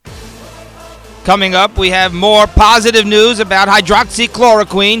Coming up, we have more positive news about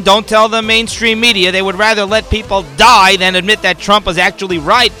hydroxychloroquine. Don't tell the mainstream media. They would rather let people die than admit that Trump was actually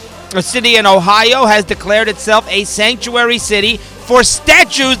right. A city in Ohio has declared itself a sanctuary city for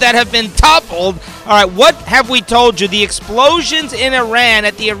statues that have been toppled. All right, what have we told you? The explosions in Iran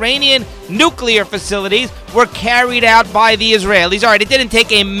at the Iranian nuclear facilities were carried out by the Israelis. All right, it didn't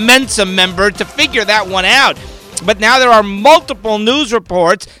take a Mensa member to figure that one out. But now there are multiple news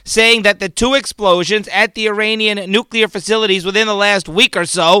reports saying that the two explosions at the Iranian nuclear facilities within the last week or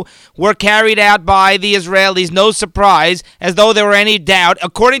so were carried out by the Israelis. No surprise, as though there were any doubt.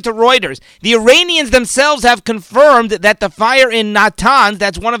 According to Reuters, the Iranians themselves have confirmed that the fire in Natanz,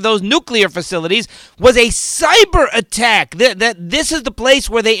 that's one of those nuclear facilities, was a cyber attack. That this is the place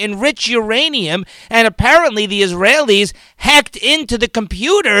where they enrich uranium, and apparently the Israelis hacked into the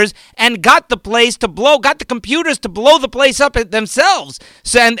computers and got the computers to blow the place up themselves.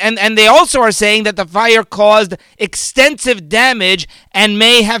 So, and they also are saying that the fire caused extensive damage and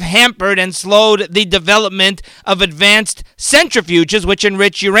may have hampered and slowed the development of advanced centrifuges which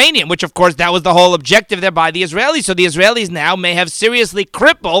enrich uranium, which of course that was the whole objective there by the Israelis. So the Israelis now may have seriously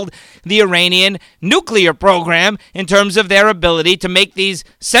crippled the Iranian nuclear program in terms of their ability to make these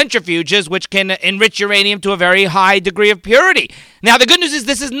centrifuges which can enrich uranium to a very high degree of purity. Now the good news is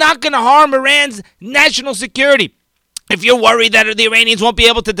this is not going to harm Iran's national security. If you're worried that the Iranians won't be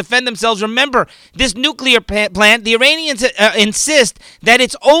able to defend themselves, remember, this nuclear plant, the Iranians insist that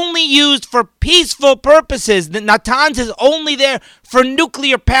it's only used for peaceful purposes. The Natanz is only there for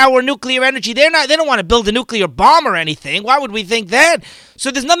nuclear power, nuclear energy. They don't want to build a nuclear bomb or anything. Why would we think that? So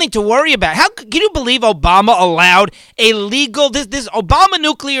there's nothing to worry about. How can you believe Obama allowed a legal, this Obama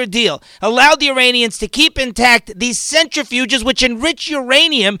nuclear deal allowed the Iranians to keep intact these centrifuges which enrich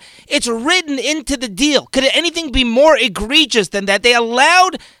uranium? It's written into the deal. Could anything be more egregious than that? They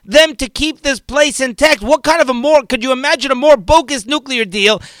allowed them to keep this place intact. What kind of could you imagine a more bogus nuclear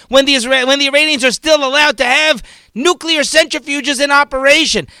deal when the Iranians are still allowed to have nuclear centrifuges in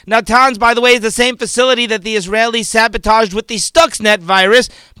operation? Natanz, by the way, is the same facility that the Israelis sabotaged with the Stuxnet virus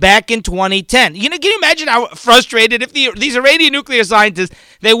back in 2010. Can you imagine how frustrated if these Iranian nuclear scientists,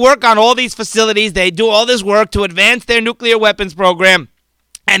 they work on all these facilities, they do all this work to advance their nuclear weapons program,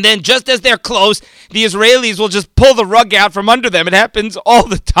 and then just as they're close, the Israelis will just pull the rug out from under them. It happens all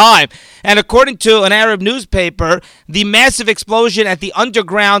the time. And according to an Arab newspaper, the massive explosion at the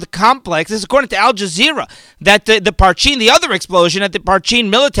underground complex, this is according to Al Jazeera, that the Parchin, the other explosion at the Parchin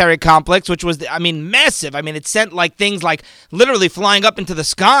military complex, which was, massive. It sent things like literally flying up into the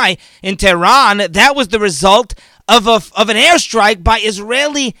sky in Tehran. That was the result of an airstrike by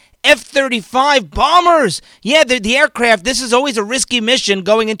Israeli F-35 bombers. Yeah, the aircraft, this is always a risky mission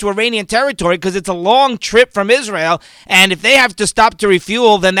going into Iranian territory because it's a long trip from Israel, and if they have to stop to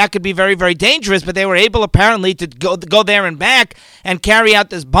refuel, then that could be very, very dangerous, but they were able apparently to go there and back and carry out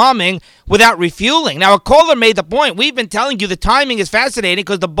this bombing without refueling. Now, a caller made the point. We've been telling you the timing is fascinating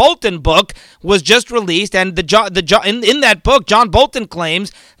because the Bolton book was just released, and in that book, John Bolton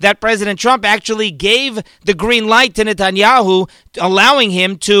claims that President Trump actually gave the green light to Netanyahu, allowing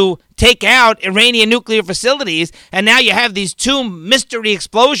him to take out Iranian nuclear facilities, and now you have these two mystery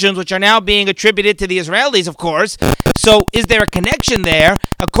explosions which are now being attributed to the Israelis, of course. So is there a connection there?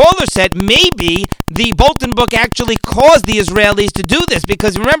 A caller said maybe the Bolton book actually caused the Israelis to do this,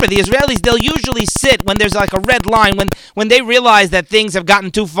 because remember, the Israelis, they'll usually sit when there's like a red line, when they realize that things have gotten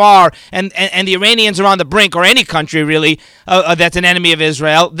too far and the Iranians are on the brink, or any country really that's an enemy of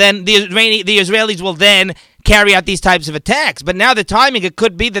Israel, then the Israelis will then carry out these types of attacks. But now the timing, it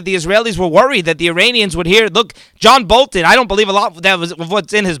could be that the Israelis were worried that the Iranians would hear, look, John Bolton, I don't believe a lot of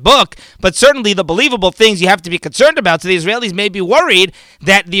what's in his book, but certainly the believable things you have to be concerned about. So the Israelis may be worried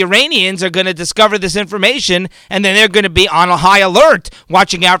that the Iranians are going to discover this information, and then they're going to be on a high alert,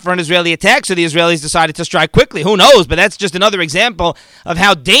 watching out for an Israeli attack. So the Israelis decided to strike quickly. Who knows? But that's just another example of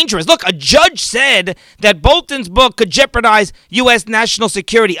how dangerous. Look, a judge said that Bolton's book could jeopardize U.S. national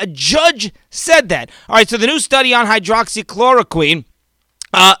security. A judge said that. All right, so the new study on hydroxychloroquine,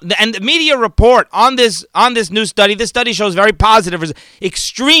 and the media report on this new study. This study shows very positive,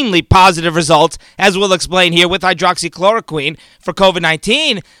 extremely positive results, as we'll explain here, with hydroxychloroquine for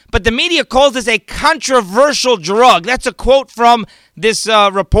COVID-19. But the media calls this a controversial drug. That's a quote from this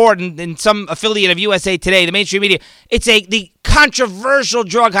report in some affiliate of USA Today, the mainstream media. It's the controversial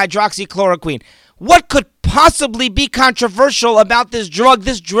drug, hydroxychloroquine. What could possibly be controversial about this drug?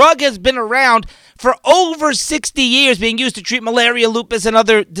 This drug has been around for over 60 years, being used to treat malaria, lupus, and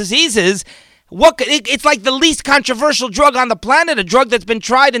other diseases. It's like the least controversial drug on the planet, a drug that's been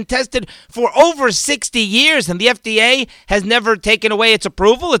tried and tested for over 60 years, and the FDA has never taken away its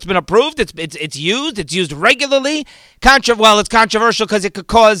approval. It's been approved. It's used regularly. It's controversial because it could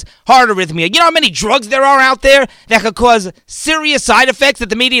cause heart arrhythmia. You know how many drugs there are out there that could cause serious side effects that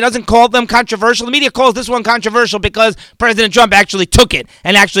the media doesn't call them controversial? The media calls this one controversial because President Trump actually took it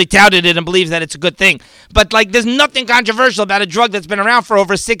and actually touted it and believes that it's a good thing. But there's nothing controversial about a drug that's been around for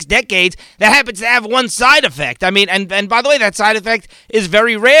over 6 decades that happens to have one side effect. I mean, and by the way, that side effect is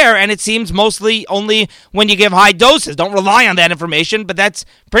very rare, and it seems mostly only when you give high doses. Don't rely on that information, but that's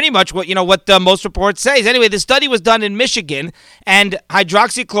pretty much what most reports say. Anyway, the study was done in Michigan, and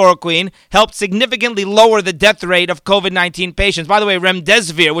hydroxychloroquine helped significantly lower the death rate of COVID-19 patients. By the way,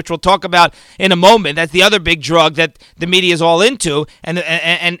 remdesivir, which we'll talk about in a moment, that's the other big drug that the media is all into, and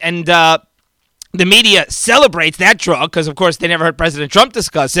the media celebrates that drug because, of course, they never heard President Trump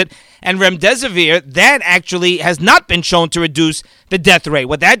discuss it. And remdesivir, that actually has not been shown to reduce the death rate.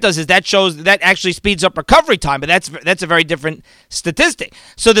 What that does is that actually speeds up recovery time, but that's a very different statistic.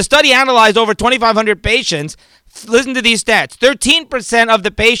 So the study analyzed over 2,500 patients. Listen to these stats. 13% of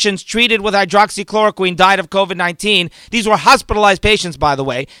the patients treated with hydroxychloroquine died of COVID-19. These were hospitalized patients, by the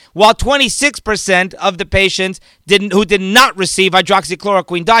way, while 26% of the patients who did not receive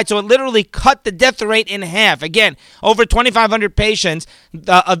hydroxychloroquine died. So it literally cut the death rate in half. Again, over 2,500 patients.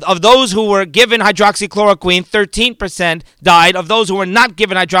 Of those who were given hydroxychloroquine, 13% died. Of those who were not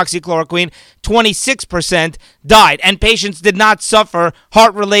given hydroxychloroquine, 26% died. And patients did not suffer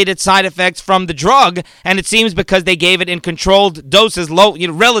heart-related side effects from the drug, and it seems because they gave it in controlled doses,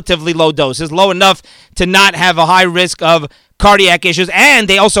 relatively low doses, low enough to not have a high risk of cardiac issues, and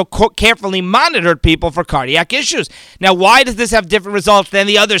they also carefully monitored people for cardiac issues. Now, why does this have different results than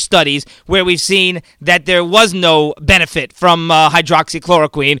the other studies where we've seen that there was no benefit from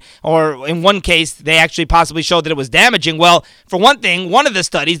hydroxychloroquine, or in one case, they actually possibly showed that it was damaging? Well, for one thing, one of the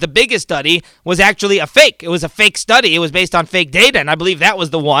studies, the biggest study, was actually a fake. It was a fake study. It was based on fake data, and I believe that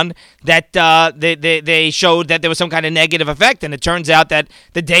was the one that they showed that there was some kind of negative effect, and it turns out that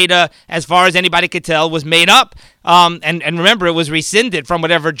the data, as far as anybody could tell, was made up. And remember, it was rescinded from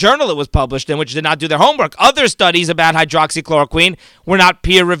whatever journal it was published in, which did not do their homework. Other studies about hydroxychloroquine were not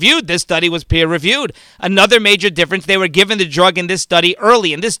peer-reviewed. This study was peer-reviewed. Another major difference, they were given the drug in this study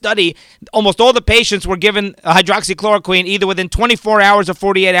early. In this study, almost all the patients were given hydroxychloroquine either within 24 hours or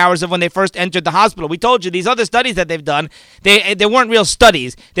 48 hours of when they first entered the hospital. We told you, these other studies that they've done, they weren't real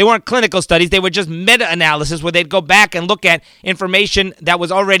studies. They weren't clinical studies. They were just meta-analysis where they'd go back and look at information that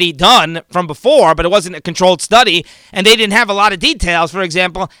was already done from before, but it wasn't a controlled study. And they didn't have a lot of details. For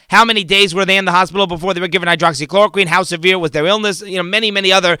example, how many days were they in the hospital before they were given hydroxychloroquine? How severe was their illness?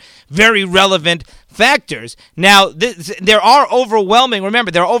 Many other very relevant factors. Now, there are overwhelming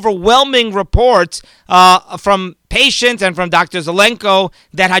reports from patients and from Dr. Zelenko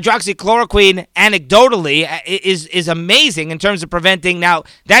that hydroxychloroquine anecdotally is amazing in terms of preventing. Now,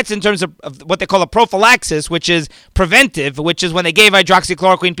 that's in terms of what they call a prophylaxis, which is preventive, which is when they gave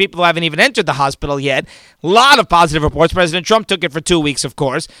hydroxychloroquine people who haven't even entered the hospital yet. A lot of positive reports. President Trump took it for 2 weeks, of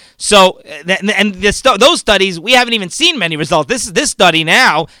course. So, those studies, we haven't even seen many results. This study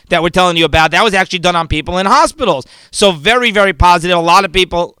now that we're telling you about, that was actually done on people in hospitals. So very, very positive. A lot of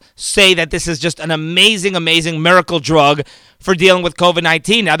people say that this is just an amazing miracle drug for dealing with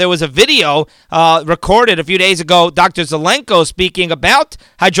COVID-19. Now, there was a video recorded a few days ago, Dr. Zelenko speaking about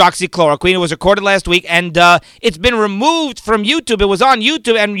hydroxychloroquine. It was recorded last week, and it's been removed from YouTube. It was on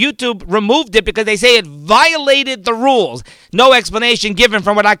YouTube, and YouTube removed it because they say it violated the rules. No explanation given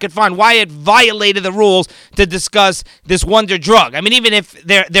from what I could find why it violated the rules to discuss this wonder drug. I mean, even if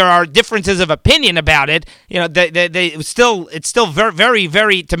there are differences of opinion about it, it's still very,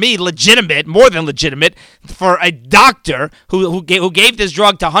 very, to me, legitimate, more than legitimate, for a doctor who gave this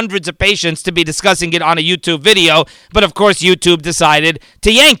drug to hundreds of patients to be discussing it on a YouTube video. But of course, YouTube decided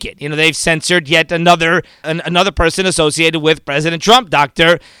to yank it. They've censored yet another person associated with President Trump,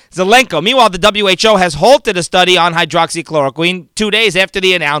 Dr. Zelenko. Meanwhile, the WHO has halted a study on hydroxychloroquine 2 days after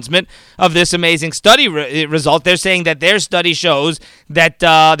the announcement of this amazing study result. They're saying that their study shows that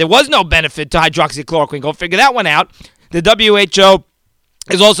there was no benefit to hydroxychloroquine. Go figure that one out. The WHO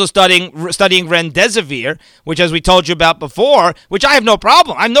is also studying remdesivir, which, as we told you about before, which I have no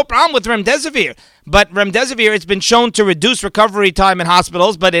problem. I have no problem with remdesivir. But remdesivir, it's been shown to reduce recovery time in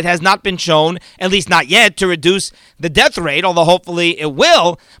hospitals, but it has not been shown, at least not yet, to reduce the death rate, although hopefully it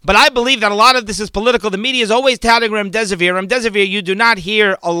will. But I believe that a lot of this is political. The media is always touting remdesivir. Remdesivir, you do not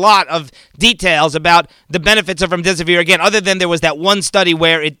hear a lot of details about the benefits of remdesivir, again, other than there was that one study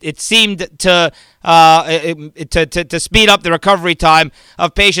where it seemed to speed up the recovery time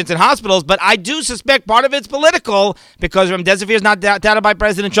of patients in hospitals. But I do suspect part of it's political because remdesivir is not touted by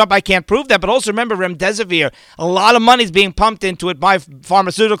President Trump. I can't prove that. But also remember, remdesivir, a lot of money is being pumped into it by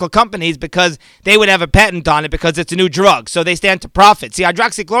pharmaceutical companies because they would have a patent on it because it's a new drug. So they stand to profit. See,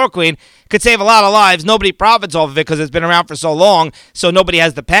 hydroxychloroquine could save a lot of lives. Nobody profits off of it because it's been around for so long. So nobody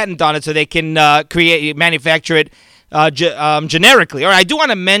has the patent on it, so they can manufacture it generically. All right, I do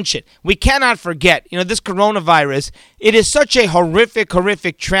want to mention, we cannot forget, this coronavirus, it is such a horrific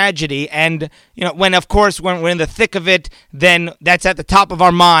tragedy. And, when we're in the thick of it, then that's at the top of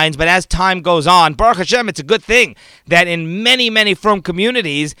our minds. But as time goes on, Baruch Hashem, it's a good thing that in many frum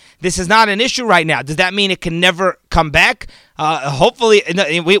communities, this is not an issue right now. Does that mean it can never come back? Hopefully,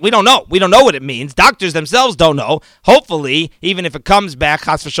 we don't know. We don't know what it means. Doctors themselves don't know. Hopefully, even if it comes back,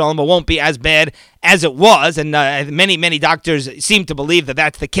 chas v'shalom, it won't be as bad as it was. And many doctors seem to believe that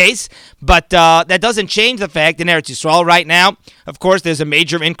that's the case. But that doesn't change the fact in Eretz Yisrael right now, of course, there's a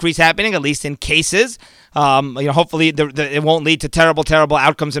major increase happening, at least in cases. Hopefully it won't lead to terrible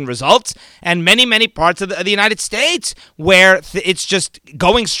outcomes and results. And many parts of the United States where it's just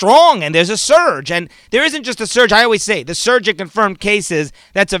going strong and there's a surge. And there isn't just a surge. I always say the surge in confirmed cases,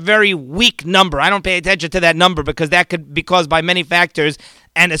 that's a very weak number. I don't pay attention to that number because that could be caused by many factors,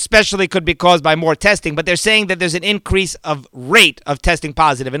 and especially could be caused by more testing. But they're saying that there's an increase of rate of testing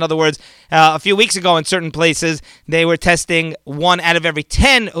positive. In other words, a few weeks ago in certain places, they were testing 1 out of every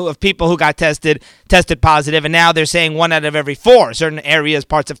 10 of people who got tested positive, and now they're saying 1 out of every 4. Certain areas,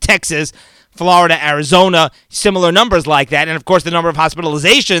 parts of Texas, Florida, Arizona, similar numbers like that. And of course, the number of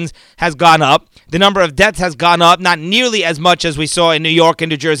hospitalizations has gone up. The number of deaths has gone up, not nearly as much as we saw in New York and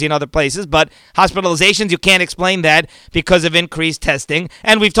New Jersey and other places, but hospitalizations, you can't explain that because of increased testing.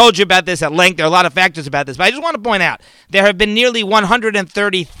 And we've told you about this at length. There are a lot of factors about this, but I just want to point out there have been nearly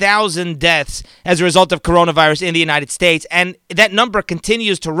 130,000 deaths as a result of coronavirus in the United States, and that number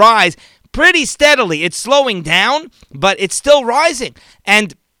continues to rise pretty steadily. It's slowing down, but it's still rising.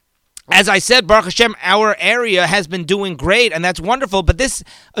 And as I said, Baruch Hashem, our area has been doing great, and that's wonderful. But this,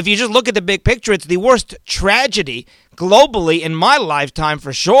 if you just look at the big picture, it's the worst tragedy globally in my lifetime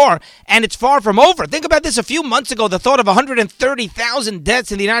for sure, and it's far from over. Think about this. A few months ago, the thought of 130,000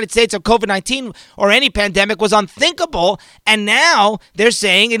 deaths in the United States of COVID-19 or any pandemic was unthinkable, and now they're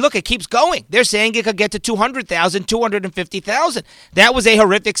saying, and look, it keeps going. They're saying it could get to 200,000, 250,000. That was a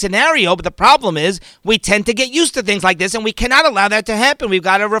horrific scenario, but the problem is we tend to get used to things like this, and we cannot allow that to happen. We've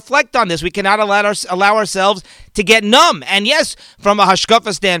got to reflect on this. We cannot allow ourselves to get numb. And yes, from a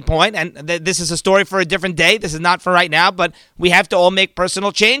hashkafa standpoint, and this is a story for a different day, this is not for right now, but we have to all make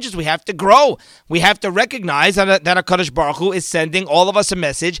personal changes. We have to grow. We have to recognize that HaKadosh Baruch Hu is sending all of us a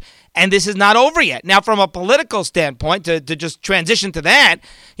message, and this is not over yet. Now, from a political standpoint, to just transition to that,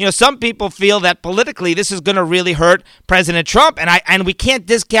 some people feel that politically this is going to really hurt President Trump, and we can't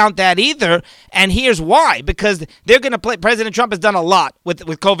discount that either. And here's why: because they're going to play. President Trump has done a lot with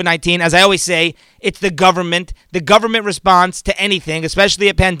COVID-19. As I always say, it's the government response to anything, especially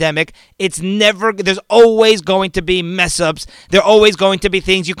a pandemic. There's always going to be mess ups. There are always going to be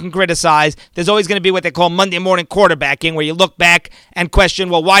things you can criticize. There's always going to be what they call Monday morning quarterbacking, where you look back and question,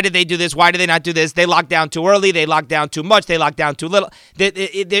 well, why did they do this? Why did they not do this? They locked down too early. They locked down too much. They locked down too little.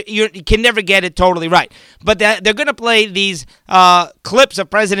 You can never get it totally right. But they're going to play these clips of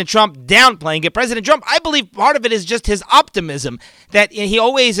President Trump downplaying it. President Trump, I believe part of it is just his optimism, that he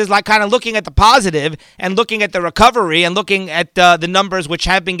always is like kind of looking at the positive and looking at the recovery and looking at the numbers, which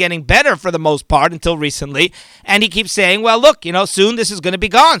have been getting better for the most part until recently. And he keeps saying, well, look, soon this is going to be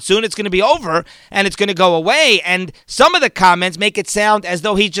gone. Soon it's going to be over and it's going to go away. And some of the comments make it sound as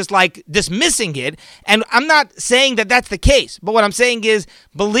though he's just like dismissing it. And I'm not saying that that's the case. But what I'm saying is,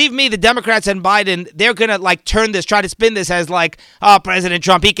 believe me, the Democrats and Biden, they're going to like turn this, try to spin this as like, oh, President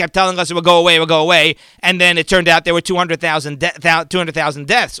Trump, he kept telling us it would go away. And then it turned out there were 200,000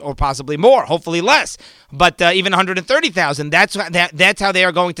 deaths, or possibly more, hopefully less. but even 130,000. That's how they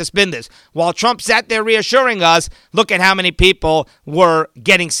are going to spin this. While Trump sat there reassuring us, look at how many people were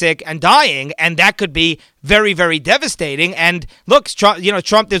getting sick and dying, and that could be very, very devastating. And look,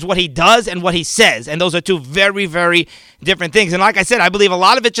 Trump is what he does and what he says, and those are two very, very different things. And like I said, I believe a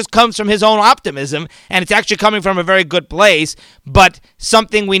lot of it just comes from his own optimism, and it's actually coming from a very good place, but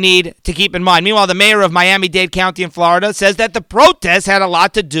something we need to keep in mind. Meanwhile, the mayor of Miami-Dade County in Florida says that the protests had a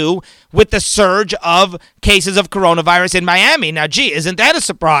lot to do with the surge of cases of coronavirus in Miami. Now, gee, isn't that a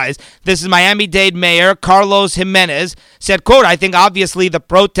surprise? This is Miami-Dade Mayor Carlos Jimenez said, quote, I think obviously the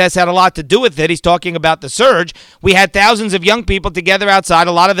protests had a lot to do with it. He's talking about the surge. We had thousands of young people together outside,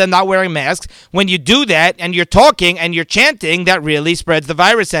 a lot of them not wearing masks. When you do that and you're talking and you're chanting, that really spreads the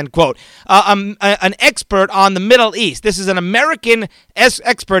virus, end quote. An expert on the Middle East, this is an American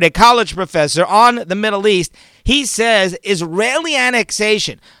expert, a college professor on the Middle East. He says Israeli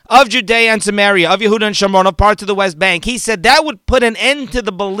annexation of Judea and Samaria, of Yehuda and Shomron, of parts of the West Bank, he said that would put an end to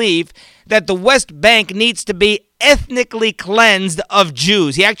the belief that the West Bank needs to be ethnically cleansed of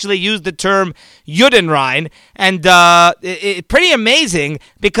Jews. He actually used the term Judenrein, and pretty amazing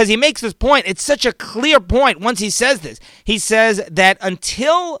because he makes this point. It's such a clear point once he says this. He says that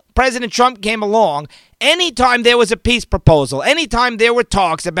until President Trump came along, anytime there was a peace proposal, anytime there were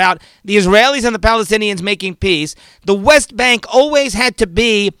talks about the Israelis and the Palestinians making peace, the West Bank always had to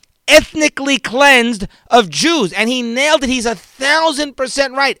be ethnically cleansed of Jews. And he nailed it. He's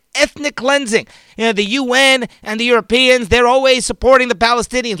 1,000% right. Ethnic cleansing. You know, the UN and the Europeans, they're always supporting the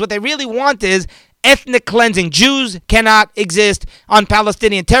Palestinians. What they really want is ethnic cleansing. Jews cannot exist on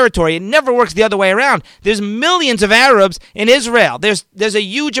Palestinian territory. It never works the other way around. There's millions of Arabs in Israel. There's a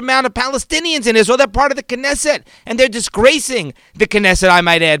huge amount of Palestinians in Israel. They're part of the Knesset, and they're disgracing the Knesset, I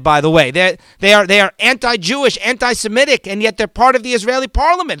might add, by the way. They are anti-Jewish, anti-Semitic, and yet they're part of the Israeli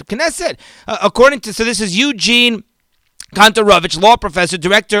parliament, Knesset. So this is Eugene Kontorovich, law professor,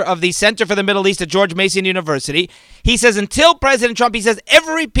 director of the Center for the Middle East at George Mason University. He says until President Trump, he says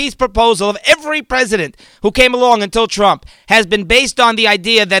every peace proposal of every president who came along until Trump has been based on the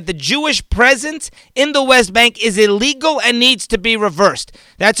idea that the Jewish presence in the West Bank is illegal and needs to be reversed.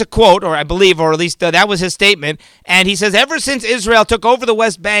 That's a quote, or I believe, or at least that was his statement. And he says ever since Israel took over the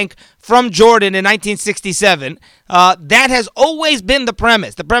West Bank from Jordan in 1967, that has always been the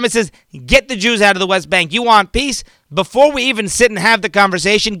premise. The premise is get the Jews out of the West Bank. You want peace? Before we even sit and have the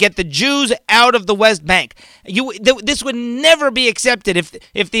conversation, get the Jews out of the West Bank. This would never be accepted if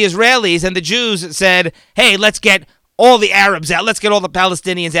the Israelis and the Jews said, hey, let's get all the Arabs out. Let's get all the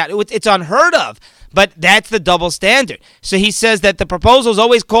Palestinians out. It's unheard of. But that's the double standard. So he says that the proposals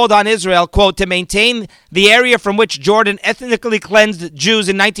always called on Israel, quote, to maintain the area from which Jordan ethnically cleansed Jews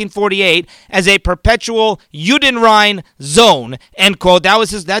in 1948 as a perpetual Judenrein zone, end quote.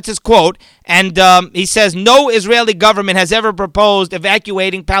 That's his quote. And he says no Israeli government has ever proposed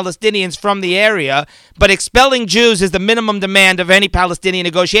evacuating Palestinians from the area, but expelling Jews is the minimum demand of any Palestinian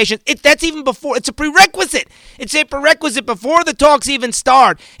negotiation. That's even before. It's a prerequisite. It's a prerequisite before the talks even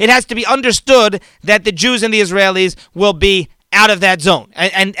start. It has to be understood that the Jews and the Israelis will be out of that zone.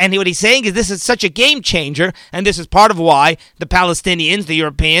 And what he's saying is this is such a game changer, and this is part of why the Palestinians, the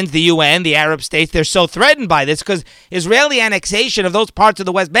Europeans, the UN, the Arab states, they're so threatened by this, because Israeli annexation of those parts of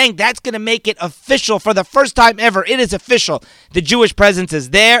the West Bank, that's going to make it official for the first time ever. It is official. The Jewish presence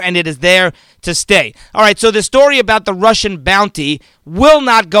is there, and it is there to stay. All right, so the story about the Russian bounty will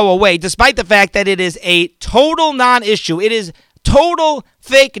not go away, despite the fact that it is a total non-issue. It is total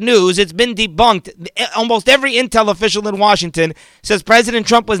fake news. It's been debunked. Almost every intel official in Washington says President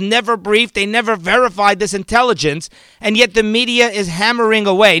Trump was never briefed. They never verified this intelligence, and yet the media is hammering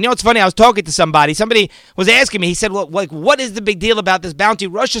away. You know, it's funny. I was talking to somebody. Somebody was asking me. He said, well, what is the big deal about this Bounty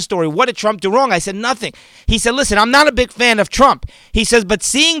Russia story? What did Trump do wrong? I said, nothing. He said, listen, I'm not a big fan of Trump. He says, but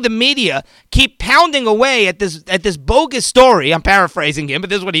seeing the media keep pounding away at this bogus story, I'm paraphrasing him,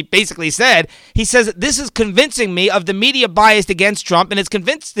 but this is what he basically said. He says, this is convincing me of the media biased against Trump, and it's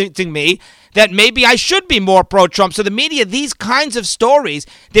convincing me that maybe I should be more pro-Trump. So the media, these kinds of stories,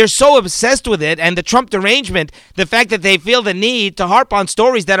 they're so obsessed with it, and the Trump derangement, the fact that they feel the need to harp on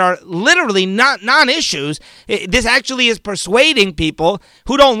stories that are literally not non-issues, this actually is persuading people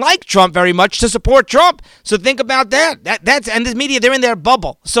who don't like Trump very much to support Trump. So think about that. And this media, they're in their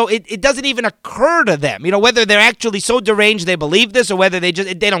bubble. So it doesn't even occur to them, whether they're actually so deranged they believe this or whether they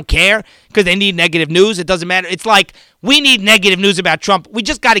don't care because they need negative news. It doesn't matter. It's like, we need negative news about Trump. We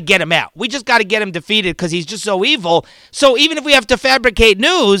just got to get him out. We just got to get him defeated because he's just so evil. So even if we have to fabricate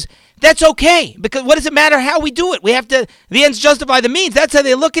news, that's okay. Because what does it matter how we do it? The ends justify the means. That's how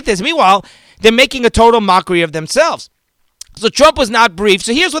they look at this. Meanwhile, they're making a total mockery of themselves. So Trump was not briefed.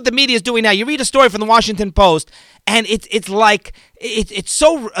 So here's what the media is doing now. You read a story from the Washington Post, and it's like it's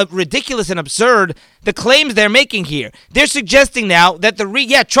so ridiculous and absurd, the claims they're making here. They're suggesting now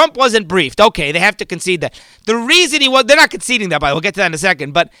that Trump wasn't briefed. Okay, they have to concede that. The reason they're not conceding that, by the way, we'll get to that in a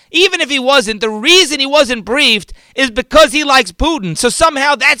second. But even if he wasn't, the reason he wasn't briefed is because he likes Putin. So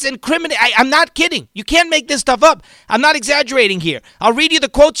somehow that's incriminating. I'm not kidding. You can't make this stuff up. I'm not exaggerating here. I'll read you the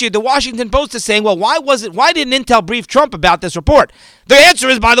quotes here. The Washington Post is saying, well, why didn't Intel brief Trump about this report? The answer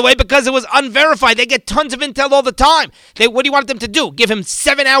is, by the way, because it was unverified. They get tons of intel all the time. What do you want them to do? Give him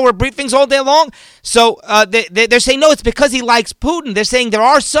 7-hour briefings all day long? So they're saying, no, it's because he likes Putin. They're saying there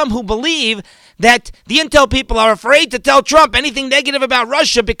are some who believe that the intel people are afraid to tell Trump anything negative about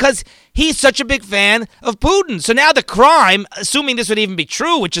Russia because he's such a big fan of Putin. So now the crime, assuming this would even be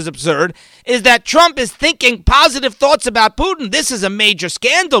true, which is absurd, is that Trump is thinking positive thoughts about Putin. This is a major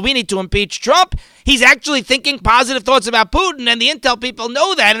scandal. We need to impeach Trump. He's actually thinking positive thoughts about Putin, and the intel people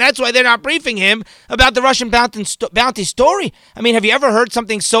know that, and that's why they're not briefing him about the Russian bounty story. I mean, have you ever heard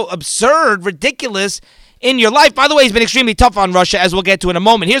something so absurd, ridiculous in your life? By the way, he's been extremely tough on Russia, as we'll get to in a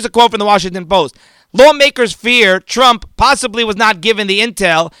moment. Here's a quote from the Washington Post. Lawmakers fear Trump possibly was not given the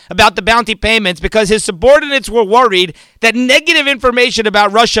intel about the bounty payments because his subordinates were worried that negative information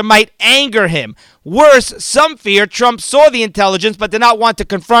about Russia might anger him. Worse, some fear Trump saw the intelligence but did not want to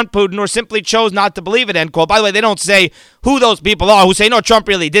confront Putin or simply chose not to believe it, end quote. By the way, they don't say who those people are who say, no, Trump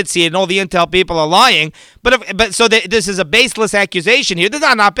really did see it and all the intel people are lying. This is a baseless accusation here. This is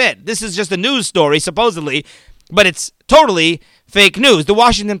not an op-ed. This is just a news story, supposedly, but it's totally fake news. The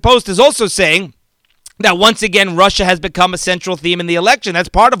Washington Post is also saying that once again, Russia has become a central theme in the election. That's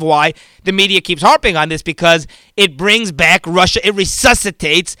part of why the media keeps harping on this, because it brings back Russia. It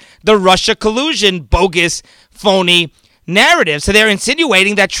resuscitates the Russia collusion, bogus, phony narrative. So they're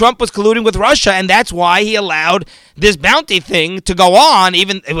insinuating that Trump was colluding with Russia, and that's why he allowed this bounty thing to go on.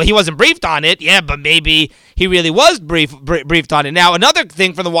 Even he wasn't briefed on it. Yeah, but maybe he really was briefed on it. Now, another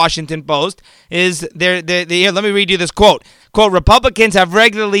thing from the Washington Post is here, let me read you this quote. Quote, Republicans have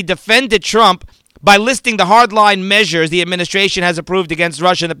regularly defended Trump by listing the hardline measures the administration has approved against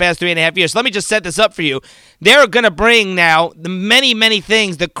Russia in the past 3.5 years. So let me just set this up for you. They're going to bring now the many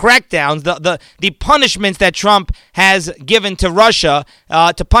things, the crackdowns, the punishments that Trump has given to Russia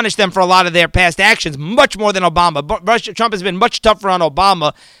to punish them for a lot of their past actions, much more than Obama. Trump has been much tougher on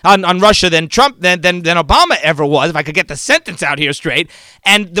Russia than Obama ever was, if I could get the sentence out here straight.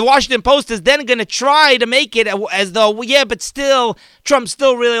 And the Washington Post is then going to try to make it as though, but still, Trump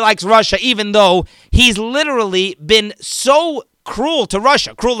still really likes Russia, even though he's literally been so cruel to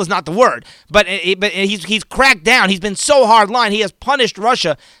Russia. Cruel is not the word, but he's cracked down. He's been so hardline. He has punished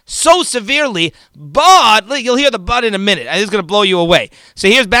Russia so severely, but you'll hear the but in a minute. This is going to blow you away. So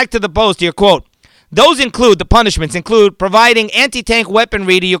here's back to the Post here, quote, the punishments include providing anti-tank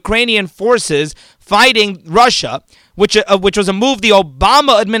weaponry to Ukrainian forces fighting Russia, which was a move the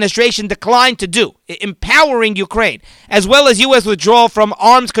Obama administration declined to do, empowering Ukraine, as well as U.S. withdrawal from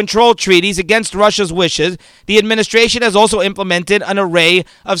arms control treaties against Russia's wishes. The administration has also implemented an array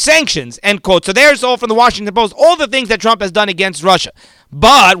of sanctions, end quote. So there's all from the Washington Post, all the things that Trump has done against Russia.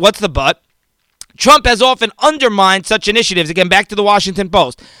 But, what's the but? Trump has often undermined such initiatives. Again, back to the Washington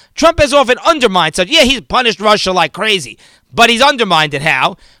Post. Trump has often undermined such. Yeah, he's punished Russia like crazy, but he's undermined it.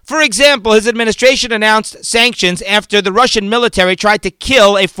 How? For example, his administration announced sanctions after the Russian military tried to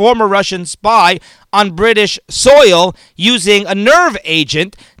kill a former Russian spy on British soil using a nerve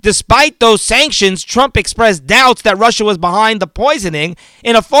agent. Despite those sanctions, Trump expressed doubts that Russia was behind the poisoning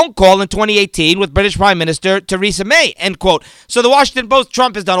in a phone call in 2018 with British Prime Minister Theresa May, end quote. So the Washington Post,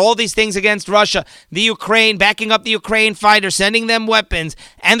 Trump has done all these things against Russia, the Ukraine, backing up the Ukraine fighters, sending them weapons,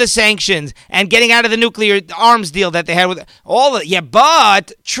 and the sanctions, and getting out of the nuclear arms deal that they had with all of it. Yeah,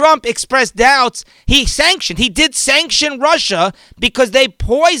 but Trump expressed doubts. He did sanction Russia because they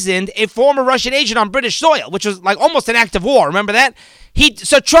poisoned a former Russian agent on British soil, which was like almost an act of war. Remember that?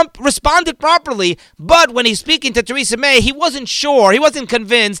 So Trump responded properly, but when he's speaking to Theresa May, he wasn't sure, he wasn't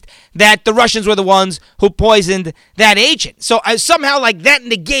convinced that the Russians were the ones who poisoned that agent. So somehow like that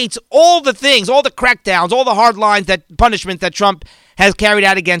negates all the things, all the crackdowns, all the hard lines, that punishments that Trump has carried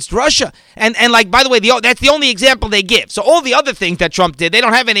out against Russia. And like, by the way, that's the only example they give. So all the other things that Trump did, they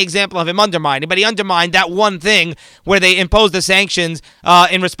don't have any example of him undermining, but he undermined that one thing where they imposed the sanctions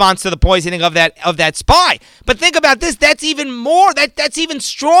in response to the poisoning of that spy. But think about this, that's even more, that's even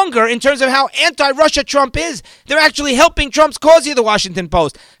stronger in terms of how anti-Russia Trump is. They're actually helping Trump's cause here, the Washington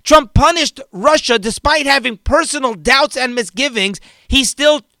Post. Trump punished Russia despite having personal doubts and misgivings. He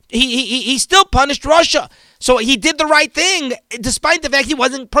still he still punished Russia. So he did the right thing, despite the fact he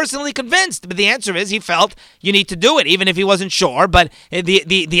wasn't personally convinced. But the answer is he felt you need to do it, even if he wasn't sure. But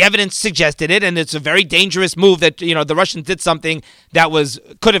the evidence suggested it, and it's a very dangerous move that the Russians did something that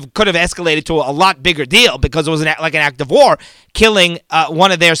could have escalated to a lot bigger deal because it was like an act of war, killing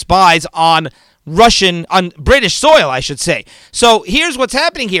one of their spies on British soil, I should say. So here's what's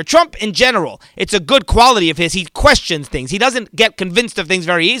happening here. Trump, in general, it's a good quality of his. He questions things. He doesn't get convinced of things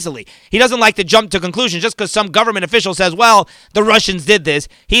very easily. He doesn't like to jump to conclusions just because some government official says, well, the Russians did this.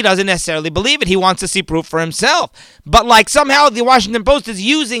 He doesn't necessarily believe it. He wants to see proof for himself. But somehow the Washington Post is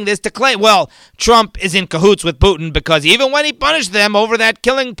using this to claim, well, Trump is in cahoots with Putin because even when he punished them over that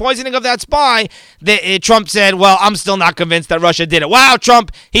poisoning of that spy, Trump said, well, I'm still not convinced that Russia did it. Wow,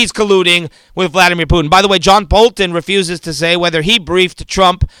 Trump, he's colluding with Vladimir Putin. By the way, John Bolton refuses to say whether he briefed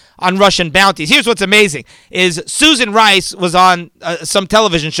Trump on Russian bounties. Here's what's amazing, is Susan Rice was on some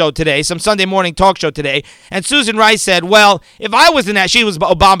television show today, some Sunday morning talk show today, and Susan Rice said, well, if I was she was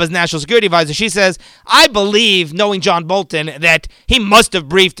Obama's national security advisor, she says, I believe, knowing John Bolton, that he must have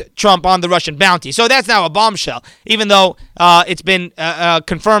briefed Trump on the Russian bounty. So that's now a bombshell, even though it's been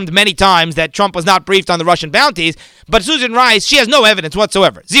confirmed many times that Trump was not briefed on the Russian bounties. But Susan Rice, she has no evidence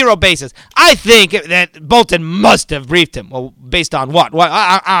whatsoever, zero basis. I think that Bolton must have briefed him. Well, based on what?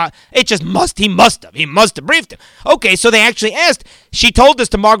 It just must. He must have briefed him. Okay, so they actually asked. She told this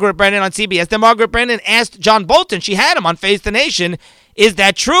to Margaret Brennan on CBS. Then Margaret Brennan asked John Bolton. She had him on Face the Nation. Is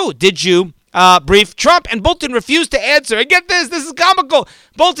that true? Did you brief Trump? And Bolton refused to answer. And get this is comical.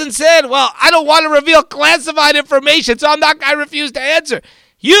 Bolton said, well, I don't want to reveal classified information, so I refuse to answer.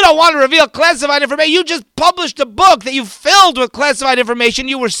 You don't want to reveal classified information. You just published a book that you filled with classified information.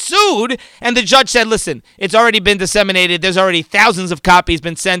 You were sued, and the judge said, listen, it's already been disseminated. There's already thousands of copies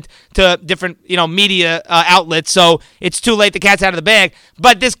been sent to different media outlets, so it's too late. The cat's out of the bag.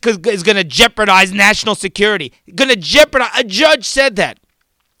 But this is going to jeopardize national security. Going to jeopardize. A judge said that.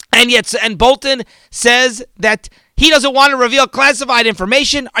 And Bolton says that he doesn't want to reveal classified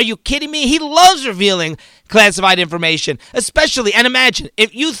information. Are you kidding me? He loves revealing classified information, especially, and imagine,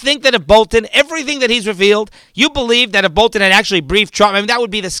 if you think that if Bolton, everything that he's revealed, you believe that if Bolton had actually briefed Trump, that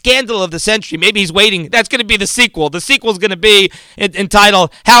would be the scandal of the century. Maybe he's waiting. That's going to be the sequel. The sequel is going to be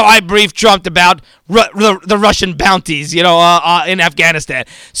entitled, How I Briefed Trump About the Russian Bounties, in Afghanistan.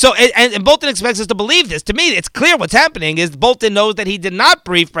 So, and Bolton expects us to believe this. To me, it's clear what's happening is Bolton knows that he did not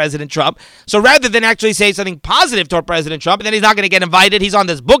brief President Trump. So rather than actually say something positive toward President Trump, and then he's not going to get invited, he's on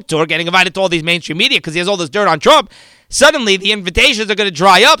this book tour, getting invited to all these mainstream media because he has all this dirt on Trump, suddenly the invitations are going to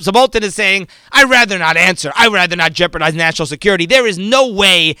dry up. So Bolton is saying, I'd rather not answer. I'd rather not jeopardize national security. There is no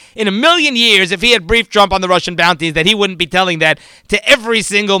way in a million years, if he had briefed Trump on the Russian bounties, that he wouldn't be telling that to every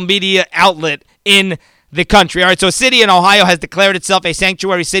single media outlet in the country. All right, so a city in Ohio has declared itself a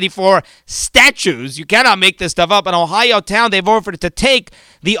sanctuary city for statues. You cannot make this stuff up. In Ohio town, they've offered to take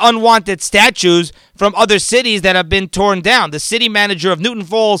the unwanted statues from other cities that have been torn down. The city manager of Newton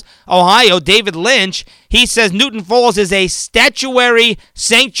Falls, Ohio, David Lynch, he says Newton Falls is a statuary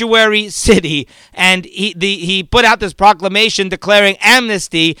sanctuary city, and he put out this proclamation declaring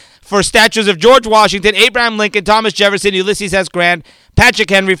amnesty for statues of George Washington, Abraham Lincoln, Thomas Jefferson, Ulysses S. Grant, Patrick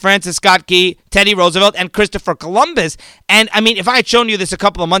Henry, Francis Scott Key, Teddy Roosevelt, and Christopher Columbus. And, if I had shown you this a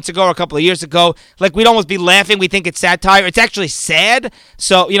couple of months ago or a couple of years ago, we'd almost be laughing. We think it's satire. It's actually sad.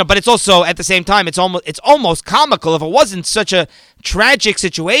 So, but it's also, at the same time, it's almost comical. If it wasn't such a tragic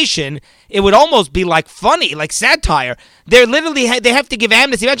situation, it would almost be funny, satire. They're literally, they have to give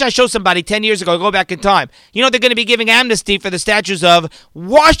amnesty. Imagine I show somebody 10 years ago, go back in time. They're going to be giving amnesty for the statues of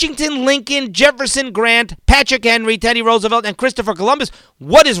Washington, Lincoln, Jefferson, Grant, Patrick Henry, Teddy Roosevelt, and Christopher Columbus.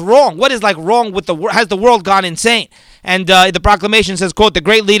 What is wrong? What is wrong with has the world gone insane? And the proclamation says, quote, the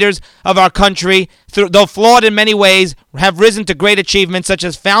great leaders of our country, though flawed in many ways, have risen to great achievements such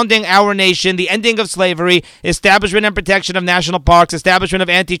as founding our nation, the ending of slavery, establishment and protection of national parks, establishment of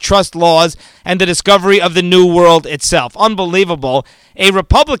antitrust laws, and the discovery of the New World itself. Unbelievable. A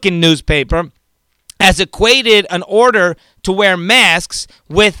Republican newspaper has equated an order to wear masks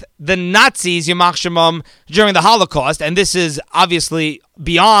with the Nazis, Yamach Shemam, during the Holocaust, and this is obviously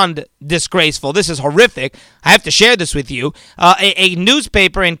beyond disgraceful. This is horrific. I have to share this with you. A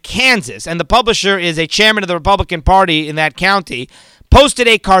newspaper in Kansas, and the publisher is a chairman of the Republican Party in that county, posted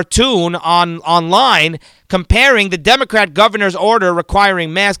a cartoon online comparing the Democrat governor's order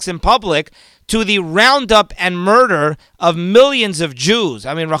requiring masks in public to the roundup and murder of millions of Jews.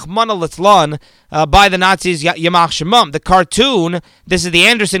 I mean, Rahman al-Islan, by the Nazis, Yamach Shemam. The cartoon, this is the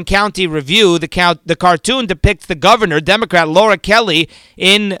Anderson County Review, the cartoon depicts the governor, Democrat Laura Kelly,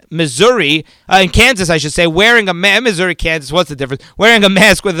 in Missouri, in Kansas, I should say, wearing a mask. Missouri, Kansas, what's the difference? Wearing a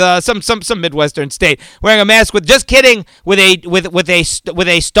mask with some Midwestern state. Wearing a mask with, just kidding, with a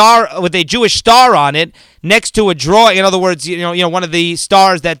Jewish star on it, next to a drawing. In other words, one of the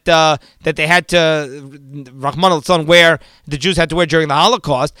stars that they had to, Rahman al-Islan, the Jews had to wear during the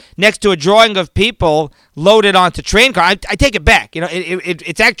Holocaust, next to a drawing of people loaded onto train cars. I take it back.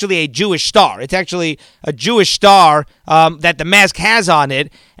 It's actually a Jewish star. It's actually a Jewish star that the mask has on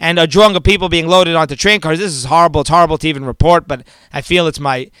it, and a drawing of people being loaded onto train cars. This is horrible. It's horrible to even report, but I feel it's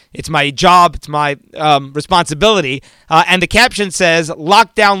my job. It's my responsibility. And the caption says,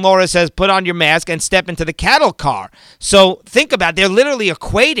 "Lockdown Laura says, put on your mask and step into the cattle car." So think about it. They're literally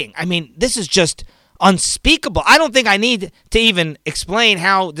equating. I mean, this is just unspeakable. I don't think I need to even explain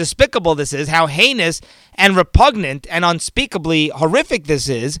how despicable this is, how heinous and repugnant and unspeakably horrific this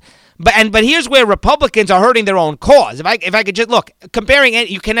is. But here's where Republicans are hurting their own cause. If I could just look,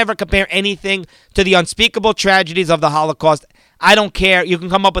 you can never compare anything to the unspeakable tragedies of the Holocaust. I don't care. You can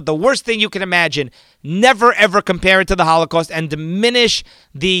come up with the worst thing you can imagine. Never, ever compare it to the Holocaust and diminish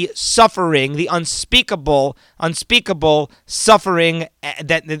the suffering, the unspeakable suffering,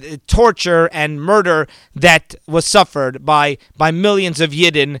 that torture and murder that was suffered by millions of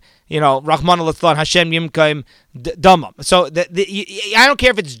Yidden. Rahman al-Islan, Hashem Yimkaim Damam. So I don't care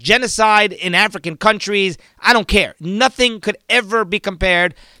if it's genocide in African countries. I don't care. Nothing could ever be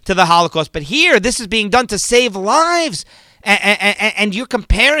compared to the Holocaust. But here, this is being done to save lives. And you're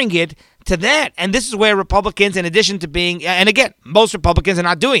comparing it to that. And this is where Republicans, in addition to being, and again, most Republicans are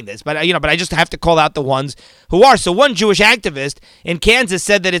not doing this, but I just have to call out the ones who are. So one Jewish activist in Kansas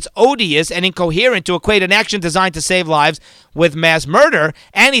said that it's odious and incoherent to equate an action designed to save lives with mass murder.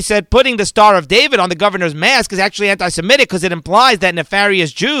 And he said putting the Star of David on the governor's mask is actually anti-Semitic because it implies that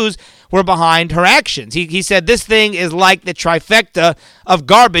nefarious Jews were behind her actions. He said this thing is like the trifecta of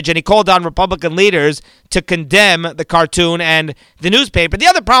garbage, and he called on Republican leaders to condemn the cartoon and the newspaper. The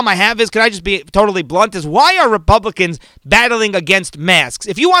other problem I have is, can I just be totally blunt, is why are Republicans battling against masks?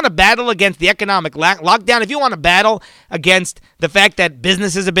 If you want to battle against the economic lockdown, if you want to battle against the fact that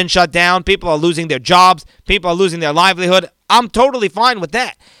businesses have been shut down, people are losing their jobs, people are losing their livelihood, I'm totally fine with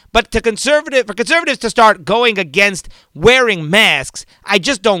that. But for conservatives to start going against wearing masks, I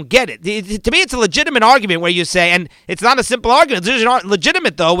just don't get it. To me, it's a legitimate argument where you say, and it's not a simple argument, it's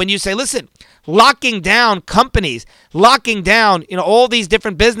legitimate though, when you say, listen, locking down companies, locking down, all these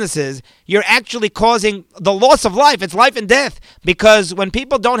different businesses, you're actually causing the loss of life. It's life and death, because when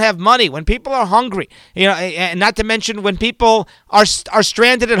people don't have money, when people are hungry, and not to mention when people are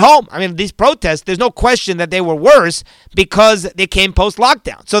stranded at home. I mean, these protests, there's no question that they were worse because they came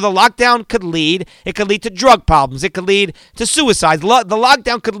post-lockdown. So the lockdown could lead to drug problems. It could lead to suicides. The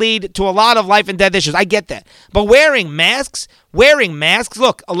lockdown could lead to a lot of life and death issues. I get that. But wearing masks,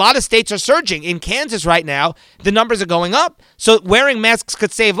 look, a lot of states are surging. In Kansas right now, the numbers are going up. So wearing masks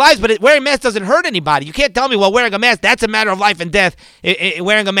could save lives, but wearing masks doesn't hurt anybody. You can't tell me, well, wearing a mask, that's a matter of life and death.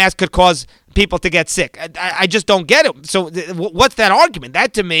 Wearing a mask could cause people to get sick. I just don't get it. So what's that argument?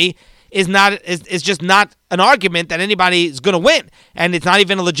 That to me is just not an argument that anybody is going to win, and it's not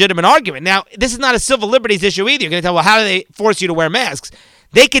even a legitimate argument. Now, this is not a civil liberties issue either. You're going to tell, well, how do they force you to wear masks?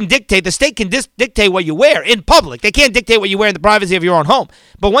 They can dictate, the state can dictate what you wear in public. They can't dictate what you wear in the privacy of your own home.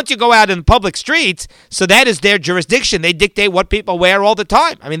 But once you go out in public streets, so that is their jurisdiction. They dictate what people wear all the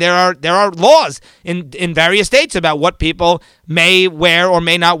time. I mean, there are laws in various states about what people may wear or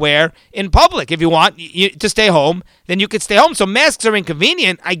may not wear in public. If you want to stay home, then you could stay home. So masks are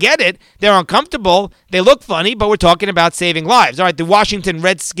inconvenient. I get it. They're uncomfortable. They look funny, but we're talking about saving lives. All right, the Washington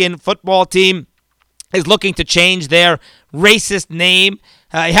Redskin football team is looking to change their racist name.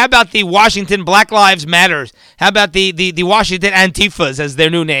 How about the Washington Black Lives Matters? How about the Washington Antifas as their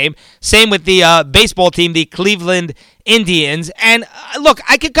new name? Same with the baseball team, the Cleveland Indians. And look,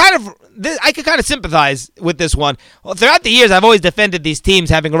 I could kind of sympathize with this one. Well, throughout the years, I've always defended these teams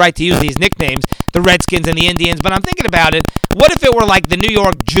having a right to use these nicknames, the Redskins and the Indians. But I'm thinking about it. What if it were like the New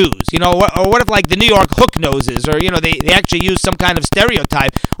York Jews, or what if like the New York Hook Noses, or they actually use some kind of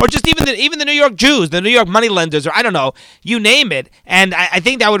stereotype, or just even the New York Jews, the New York Moneylenders, or I don't know, you name it. And I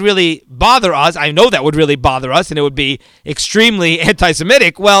think that would really bother us. I know that would really bother us, and it would be extremely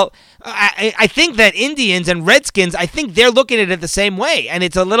anti-Semitic. Well, I think that Indians and Redskins, I think they're looking at it the same way, and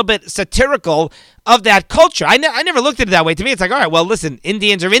it's a little bit satirical of that culture. I never looked at it that way. To me, it's like, all right, well, listen,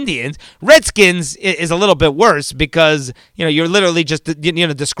 Indians are Indians. Redskins is a little bit worse because, you're literally just,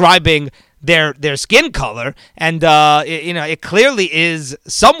 describing their skin color, and it clearly is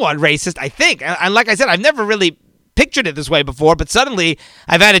somewhat racist, I think. And like I said, I've never really pictured it this way before, but suddenly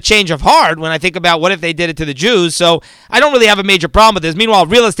I've had a change of heart when I think about what if they did it to the Jews. So I don't really have a major problem with this. Meanwhile,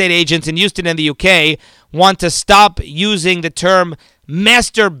 real estate agents in Houston and the UK want to stop using the term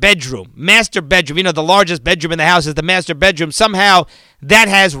master bedroom. Master bedroom, the largest bedroom in the house is the master bedroom. Somehow that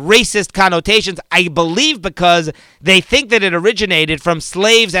has racist connotations, I believe, because they think that it originated from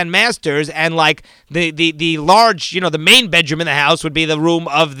slaves and masters, and like the large, the main bedroom in the house would be the room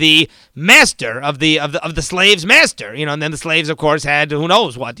of the master, of the slave's master, and then the slaves, of course, had who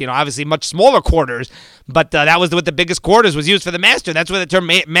knows what, obviously much smaller quarters, but that was what the biggest quarters was used for the master. That's where the term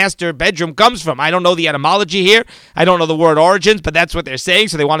master bedroom comes from. I don't know the etymology here. I don't know the word origins, but that's what they're saying,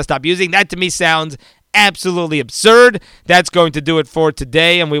 so they want to stop using that. To me sounds absolutely absurd. That's going to do it for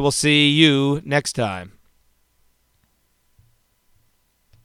today, and we will see you next time.